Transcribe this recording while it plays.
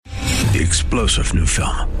The explosive new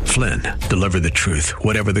film, Flynn, deliver the truth,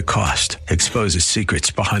 whatever the cost, exposes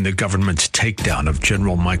secrets behind the government's takedown of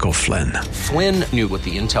General Michael Flynn. Flynn knew what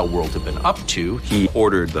the intel world had been up to. He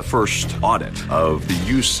ordered the first audit of the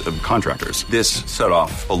use of contractors. This set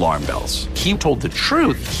off alarm bells. He told the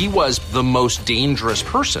truth. He was the most dangerous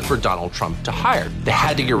person for Donald Trump to hire. They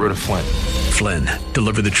had to get rid of Flynn. Flynn,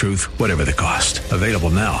 deliver the truth, whatever the cost. Available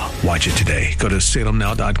now. Watch it today. Go to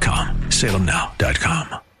salemnow.com.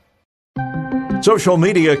 salemnow.com. Social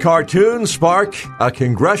media cartoons spark a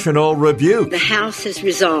congressional rebuke. The House has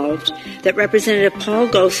resolved that Representative Paul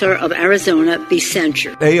Gosar of Arizona be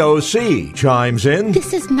censured. AOC chimes in.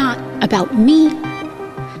 This is not about me.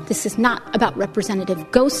 This is not about Representative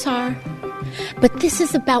Gosar. But this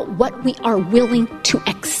is about what we are willing to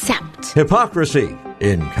accept. Hypocrisy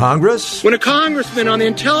in Congress. When a congressman on the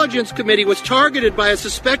Intelligence Committee was targeted by a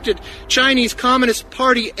suspected Chinese Communist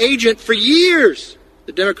Party agent for years,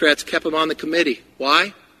 the Democrats kept him on the committee.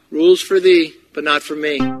 Why? Rules for thee, but not for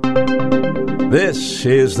me. This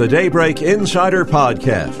is the Daybreak Insider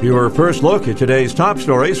Podcast, your first look at today's top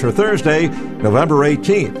stories for Thursday, November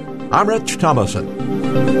 18th. I'm Rich Thomason.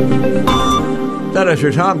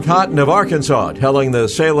 Senator Tom Cotton of Arkansas telling the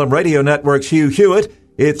Salem Radio Network's Hugh Hewitt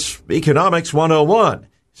it's Economics 101.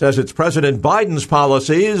 Says it's President Biden's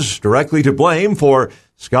policies directly to blame for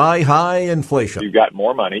sky-high inflation. You've got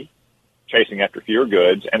more money chasing after fewer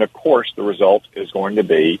goods, and of course the result is going to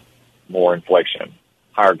be more inflation.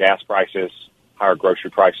 Higher gas prices, higher grocery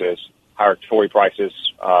prices, higher toy prices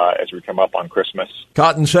as we come up on Christmas.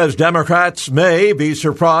 Cotton says Democrats may be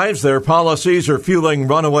surprised their policies are fueling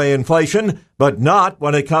runaway inflation, but not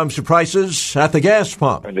when it comes to prices at the gas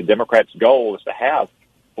pump. And the Democrats' goal is to have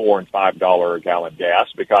 $4 and $5 a gallon gas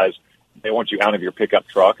because they want you out of your pickup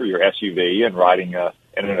truck or your SUV and riding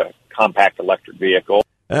in a compact electric vehicle.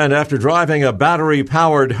 And after driving a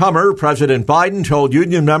battery-powered Hummer, President Biden told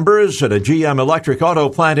union members at a GM electric auto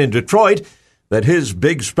plant in Detroit that his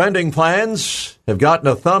big spending plans have gotten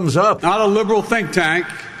a thumbs up. Not a liberal think tank,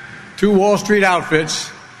 two Wall Street outfits,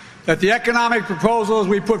 that the economic proposals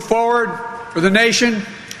we put forward for the nation,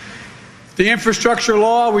 the infrastructure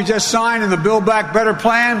law we just signed and the Build Back Better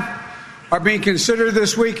plan are being considered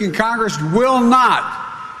this week in Congress will not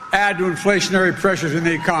add to inflationary pressures in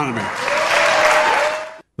the economy.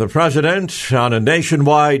 The president, on a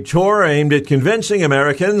nationwide tour aimed at convincing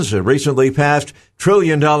Americans a recently passed $1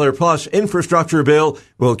 trillion-plus infrastructure bill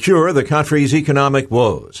will cure the country's economic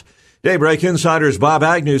woes. Daybreak Insider's Bob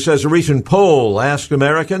Agnew says a recent poll asked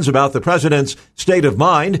Americans about the president's state of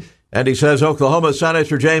mind, and he says Oklahoma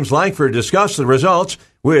Senator James Lankford discussed the results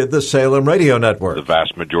with the Salem Radio Network. The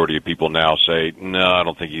vast majority of people now say, no, I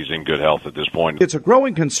don't think he's in good health at this point. It's a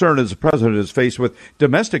growing concern as the president is faced with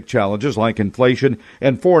domestic challenges like inflation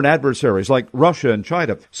and foreign adversaries like Russia and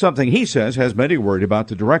China, something he says has many worried about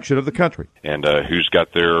the direction of the country. And who's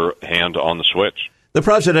got their hand on the switch? The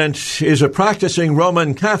president is a practicing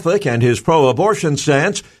Roman Catholic, and his pro-abortion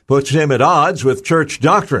stance puts him at odds with church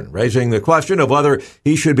doctrine, raising the question of whether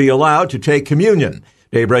he should be allowed to take communion.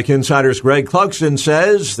 Daybreak Insider's Greg Clugston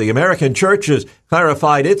says the American Church has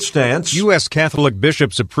clarified its stance. U.S. Catholic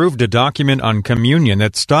bishops approved a document on communion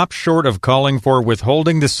that stops short of calling for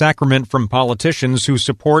withholding the sacrament from politicians who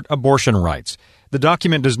support abortion rights. The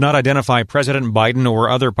document does not identify President Biden or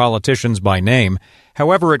other politicians by name.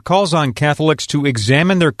 However, it calls on Catholics to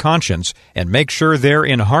examine their conscience and make sure they're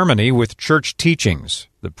in harmony with church teachings.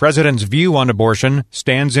 The president's view on abortion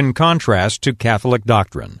stands in contrast to Catholic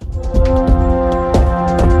doctrine.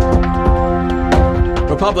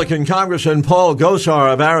 Republican Congressman Paul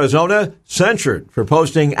Gosar of Arizona censured for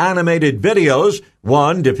posting animated videos,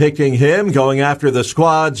 one depicting him going after the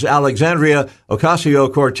squad's Alexandria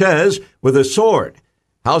Ocasio-Cortez with a sword.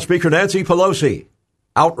 House Speaker Nancy Pelosi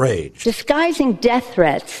outraged. Disguising death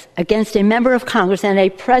threats against a member of Congress and a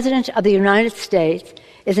president of the United States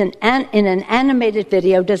in an animated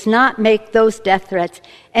video does not make those death threats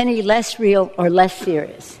any less real or less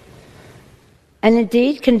serious. And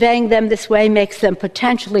indeed, conveying them this way makes them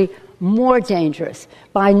potentially more dangerous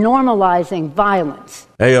by normalizing violence.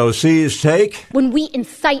 AOC's take? When we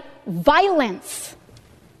incite violence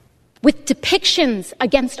with depictions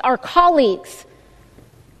against our colleagues,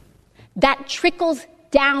 that trickles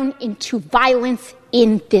down into violence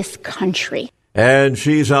in this country. And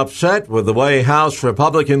she's upset with the way House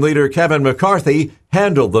Republican leader Kevin McCarthy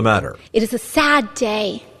handled the matter. It is a sad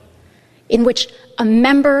day in which a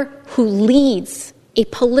member who leads a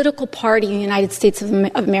political party in the United States of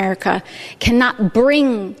America cannot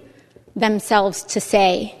bring themselves to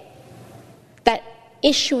say that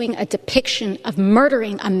issuing a depiction of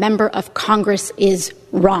murdering a member of Congress is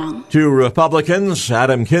wrong. Two Republicans,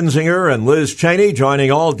 Adam Kinzinger and Liz Cheney,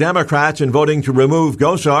 joining all Democrats in voting to remove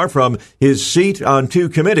Gosar from his seat on two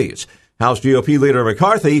committees. House GOP leader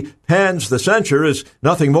McCarthy pans the censure as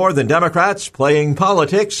nothing more than Democrats playing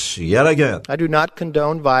politics yet again. I do not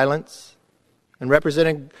condone violence, and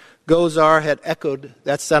Representative Gosar had echoed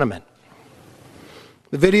that sentiment.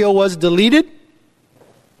 The video was deleted,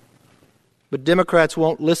 but Democrats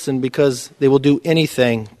won't listen because they will do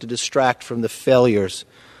anything to distract from the failures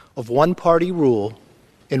of one-party rule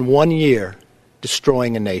in 1 year,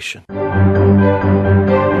 destroying a nation.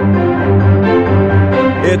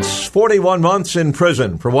 It's 41 months in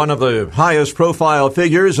prison for one of the highest-profile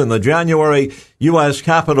figures in the January U.S.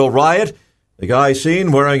 Capitol riot. The guy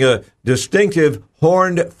seen wearing a distinctive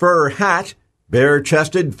horned fur hat,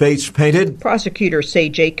 bare-chested, face-painted. Prosecutors say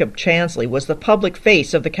Jacob Chansley was the public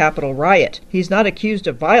face of the Capitol riot. He's not accused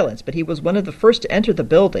of violence, but he was one of the first to enter the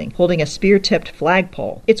building, holding a spear-tipped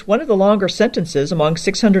flagpole. It's one of the longer sentences among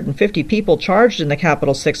 650 people charged in the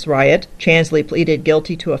Capitol 6th riot. Chansley pleaded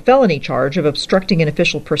guilty to a felony charge of obstructing an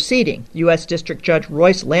official proceeding. U.S. District Judge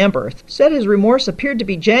Royce Lamberth said his remorse appeared to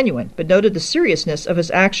be genuine, but noted the seriousness of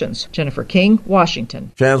his actions. Jennifer King,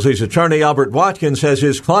 Washington. Chansley's attorney, Albert Watkins, says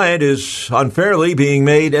his client is unfairly being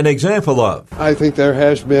made an example of. I think there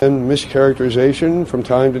has been mischaracterization from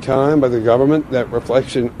time to time by the government that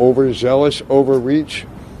reflects an overzealous overreach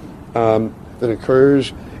that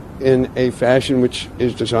occurs in a fashion which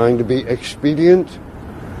is designed to be expedient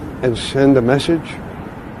and send a message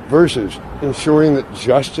versus ensuring that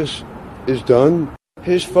justice is done.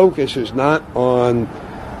 His focus is not on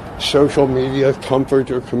social media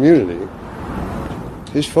comfort or community.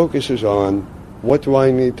 His focus is on what do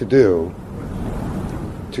I need to do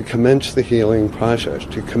to commence the healing process,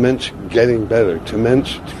 to commence getting better, to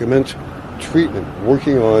commence treatment,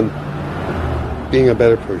 working on being a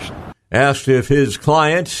better person. Asked if his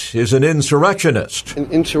client is an insurrectionist. An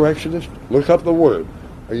insurrectionist? Look up the word.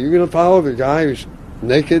 Are you going to follow the guy who's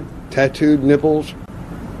naked, tattooed nipples,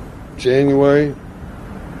 January,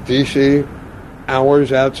 D.C.,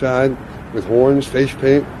 hours outside with horns, face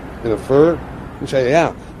paint, and a fur, and say,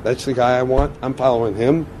 yeah, that's the guy I want. I'm following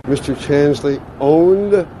him. Mr. Chansley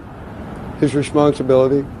owned his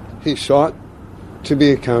responsibility. He sought to be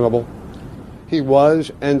accountable. He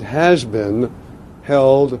was and has been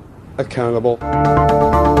held accountable.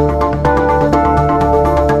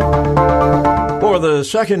 For the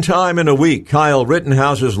second time in a week, Kyle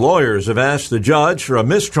Rittenhouse's lawyers have asked the judge for a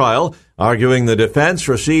mistrial, arguing the defense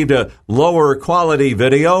received a lower quality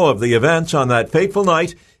video of the events on that fateful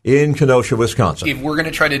night in Kenosha, Wisconsin. If we're going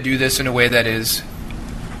to try to do this in a way that is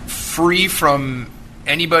free from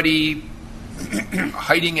anybody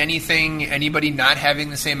hiding anything, anybody not having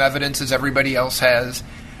the same evidence as everybody else has,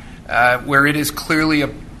 where it is clearly a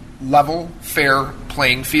level, fair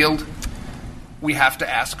playing field, we have to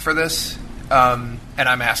ask for this, and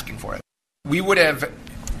I'm asking for it. We would have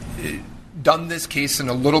done this case in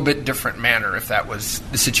a little bit different manner if that was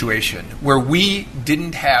the situation, where we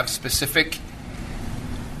didn't have specific...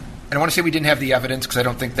 I don't want to say we didn't have the evidence because I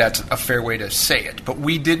don't think that's a fair way to say it, but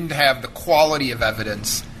we didn't have the quality of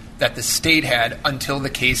evidence that the state had until the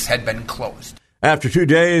case had been closed. After 2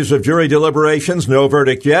 days of jury deliberations, no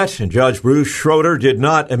verdict yet, and Judge Bruce Schroeder did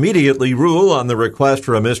not immediately rule on the request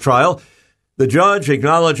for a mistrial. The judge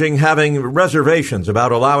acknowledging having reservations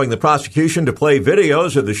about allowing the prosecution to play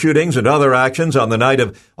videos of the shootings and other actions on the night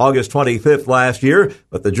of August 25th last year,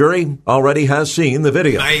 but the jury already has seen the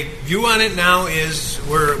video. My view on it now is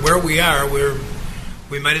where we are,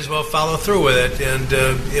 we might as well follow through with it. And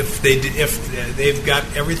if they've got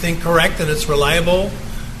everything correct and it's reliable,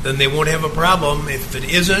 then they won't have a problem. If it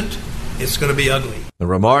isn't, it's going to be ugly. The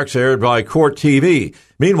remarks aired by Court TV.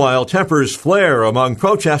 Meanwhile, tempers flare among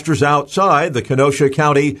protesters outside the Kenosha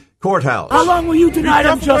County Courthouse. How long will you deny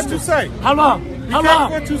them justice? How long? How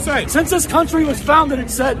long? What you say? Since this country was founded, it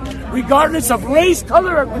said, regardless of race,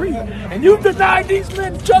 color, or creed, and you've denied these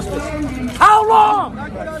men justice. How long?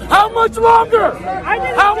 How much longer?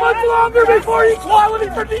 How much longer before equality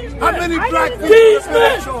for these men? How many black people? These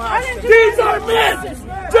men! These are men!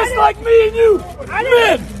 Just like me and you!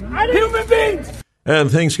 Men! Human beings!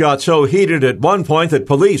 And things got so heated at one point that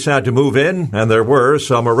police had to move in, and there were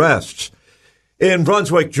some arrests. In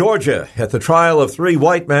Brunswick, Georgia, at the trial of 3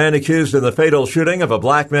 white men accused in the fatal shooting of a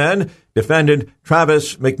black man, defendant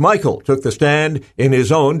Travis McMichael took the stand in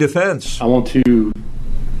his own defense. I want to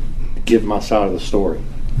give my side of the story.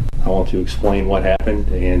 I want to explain what happened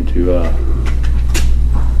and to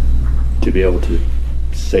be able to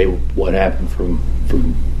say what happened from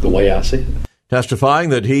the way I see it. testifying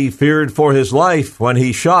that he feared for his life when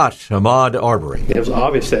he shot Ahmaud Arbery. It was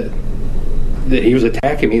obvious that he was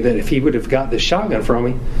attacking me, that if he would have got this shotgun from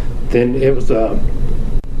me, then it was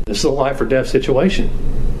this is a life or death situation.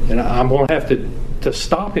 And I'm going to have to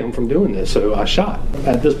stop him from doing this. So I shot.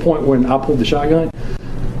 At this point when I pulled the shotgun,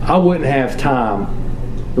 I wouldn't have time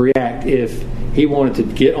to react if he wanted to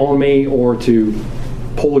get on me or to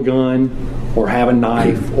pull a gun or have a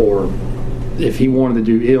knife, or if he wanted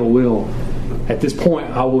to do ill will. At this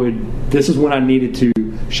point, this is when I needed to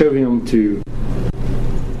show him to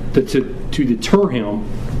deter him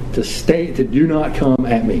to do not come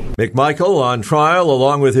at me. McMichael on trial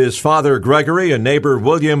along with his father Gregory and neighbor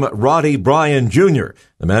William Roddy Bryan Jr.,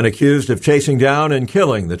 the man accused of chasing down and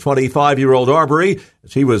killing the 25-year-old Arbery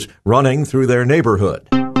as he was running through their neighborhood.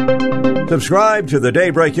 Subscribe to the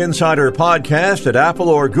Daybreak Insider podcast at Apple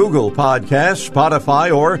or Google Podcasts,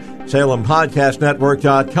 Spotify, or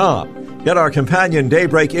SalemPodcastNetwork.com. Get our companion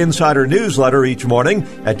Daybreak Insider newsletter each morning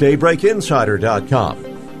at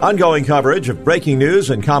DaybreakInsider.com. Ongoing coverage of breaking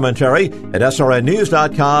news and commentary at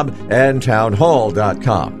SRNnews.com and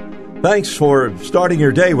Townhall.com. Thanks for starting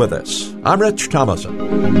your day with us. I'm Rich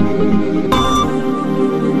Thomason.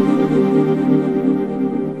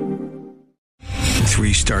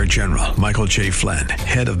 3-star General Michael J. Flynn,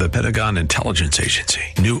 head of the Pentagon Intelligence Agency,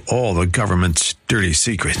 knew all the government's dirty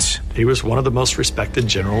secrets. He was one of the most respected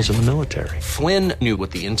generals in the military. Flynn knew what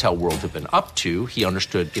the intel world had been up to. He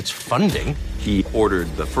understood its funding. He ordered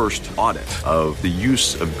the first audit of the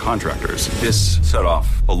use of contractors. This set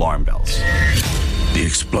off alarm bells. The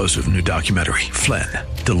explosive new documentary, Flynn,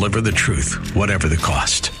 Deliver the Truth, Whatever the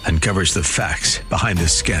Cost, uncovers the facts behind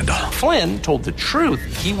this scandal. Flynn told the truth.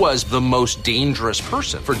 He was the most dangerous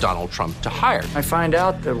person for Donald Trump to hire. I find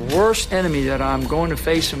out the worst enemy that I'm going to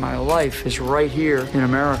face in my life is right here in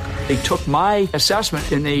America. They took my assessment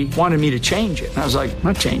and they wanted me to change it. And I was like, I'm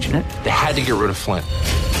not changing it. They had to get rid of Flynn.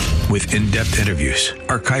 With in-depth interviews,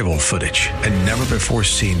 archival footage, and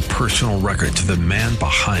never-before-seen personal records of the man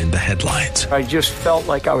behind the headlines. I just felt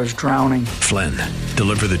like I was drowning. Flynn,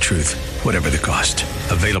 Deliver the Truth, Whatever the Cost.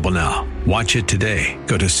 Available now. Watch it today.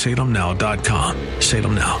 Go to salemnow.com.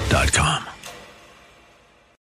 salemnow.com.